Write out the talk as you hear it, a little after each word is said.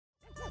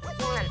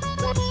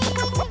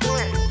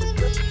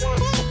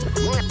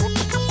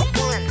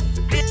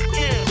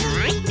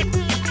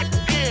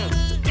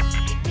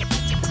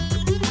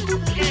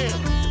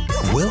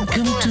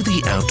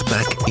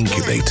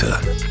Incubator,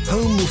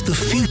 home of the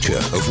future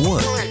of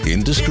work,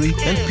 industry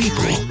and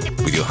people,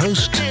 with your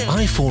host,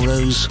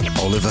 i4O's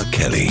Oliver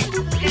Kelly.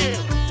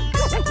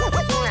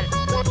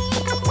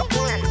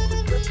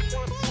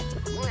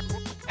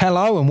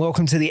 Hello and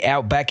welcome to the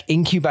Outback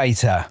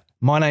Incubator.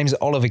 My name's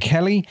Oliver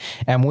Kelly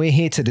and we're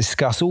here to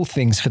discuss all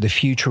things for the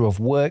future of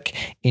work,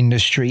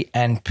 industry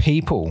and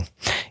people.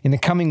 In the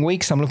coming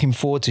weeks, I'm looking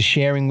forward to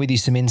sharing with you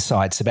some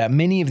insights about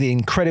many of the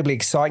incredibly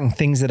exciting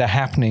things that are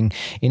happening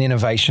in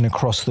innovation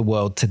across the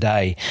world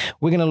today.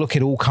 We're going to look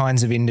at all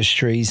kinds of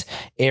industries,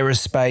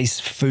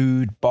 aerospace,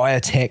 food,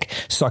 biotech,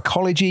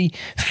 psychology,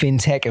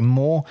 fintech and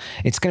more.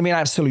 It's going to be an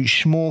absolute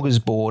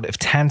smorgasbord of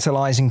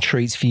tantalizing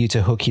treats for you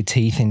to hook your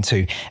teeth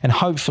into and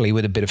hopefully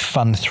with a bit of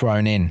fun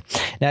thrown in.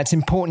 Now, it's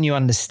important you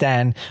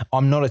understand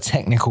I'm not a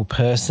technical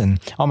person.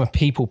 I'm a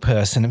people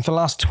person. And for the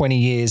last 20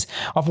 years,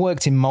 I've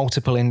worked in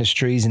multiple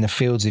industries in the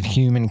fields of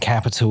human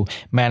capital,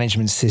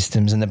 management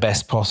systems, and the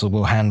best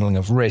possible handling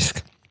of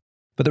risk.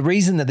 But the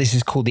reason that this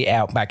is called the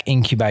Outback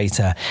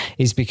Incubator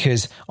is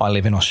because I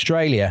live in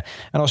Australia,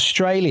 and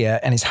Australia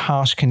and its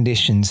harsh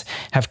conditions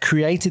have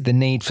created the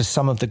need for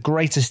some of the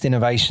greatest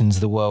innovations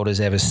the world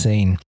has ever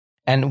seen.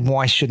 And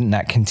why shouldn't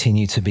that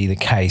continue to be the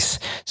case?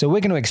 So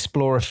we're going to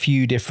explore a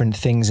few different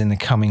things in the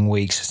coming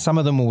weeks. Some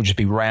of them will just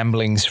be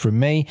ramblings from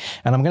me,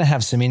 and I'm going to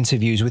have some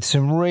interviews with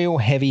some real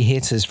heavy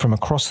hitters from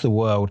across the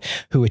world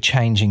who are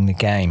changing the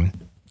game.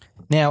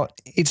 Now,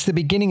 it's the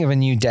beginning of a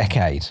new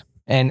decade.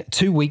 And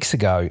 2 weeks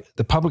ago,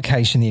 the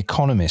publication The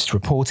Economist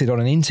reported on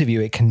an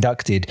interview it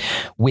conducted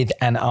with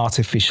an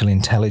artificial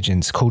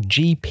intelligence called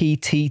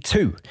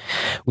GPT-2,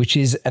 which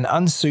is an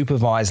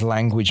unsupervised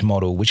language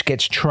model which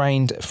gets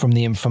trained from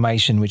the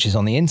information which is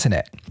on the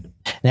internet.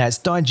 Now, it's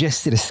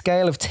digested a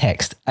scale of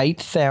text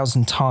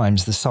 8,000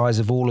 times the size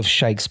of all of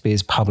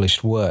Shakespeare's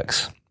published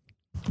works.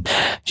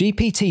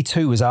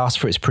 GPT-2 was asked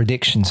for its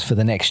predictions for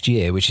the next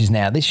year, which is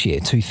now this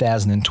year,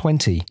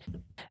 2020.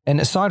 And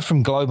aside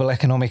from global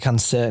economic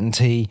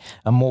uncertainty,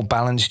 a more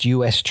balanced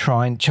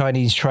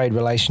US-Chinese trade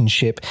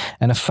relationship,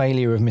 and a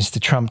failure of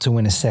Mr. Trump to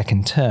win a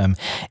second term,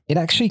 it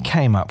actually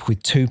came up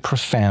with two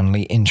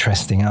profoundly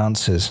interesting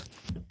answers.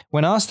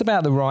 When asked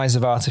about the rise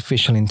of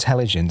artificial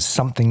intelligence,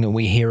 something that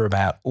we hear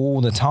about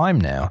all the time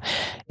now,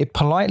 it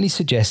politely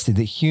suggested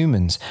that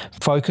humans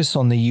focus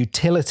on the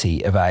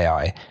utility of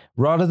AI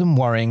rather than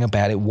worrying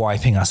about it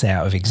wiping us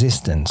out of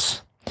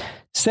existence.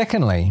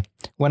 Secondly,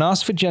 when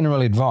asked for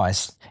general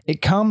advice,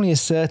 it calmly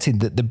asserted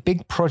that the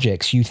big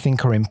projects you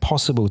think are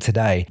impossible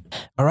today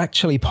are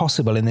actually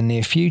possible in the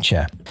near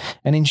future.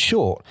 And in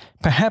short,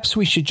 perhaps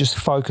we should just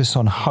focus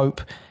on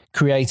hope,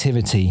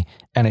 creativity,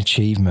 and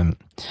achievement.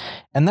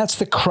 And that's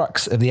the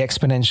crux of the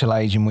exponential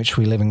age in which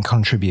we live and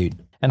contribute.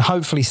 And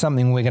hopefully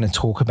something we're going to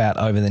talk about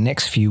over the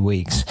next few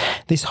weeks.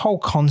 This whole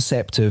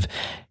concept of,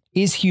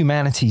 is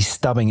humanity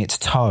stubbing its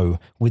toe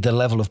with the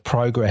level of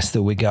progress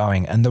that we're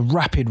going and the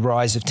rapid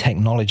rise of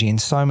technology in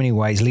so many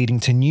ways leading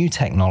to new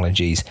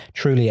technologies,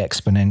 truly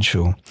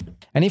exponential?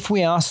 And if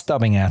we are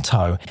stubbing our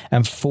toe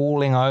and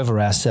falling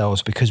over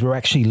ourselves because we're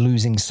actually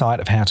losing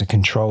sight of how to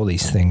control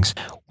these things,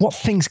 what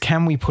things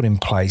can we put in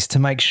place to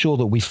make sure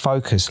that we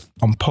focus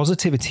on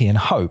positivity and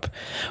hope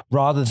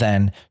rather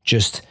than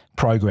just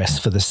progress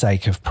for the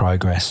sake of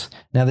progress?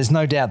 Now, there's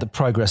no doubt that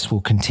progress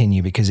will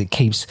continue because it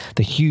keeps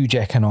the huge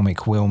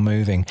economic wheel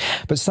moving.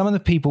 But some of the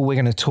people we're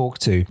going to talk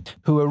to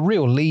who are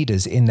real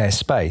leaders in their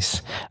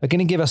space are going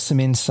to give us some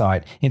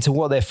insight into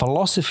what their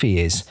philosophy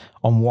is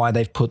on why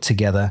they've put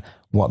together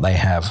what they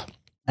have.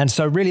 And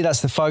so really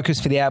that's the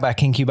focus for the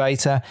Outback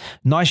Incubator.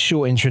 Nice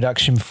short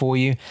introduction for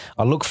you.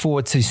 I look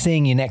forward to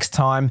seeing you next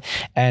time.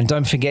 And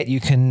don't forget you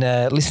can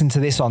listen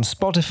to this on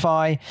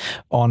Spotify,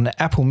 on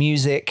Apple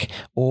Music,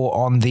 or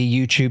on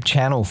the YouTube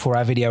channel for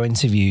our video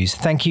interviews.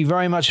 Thank you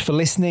very much for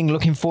listening.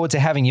 Looking forward to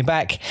having you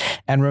back.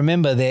 And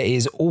remember, there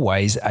is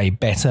always a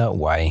better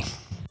way.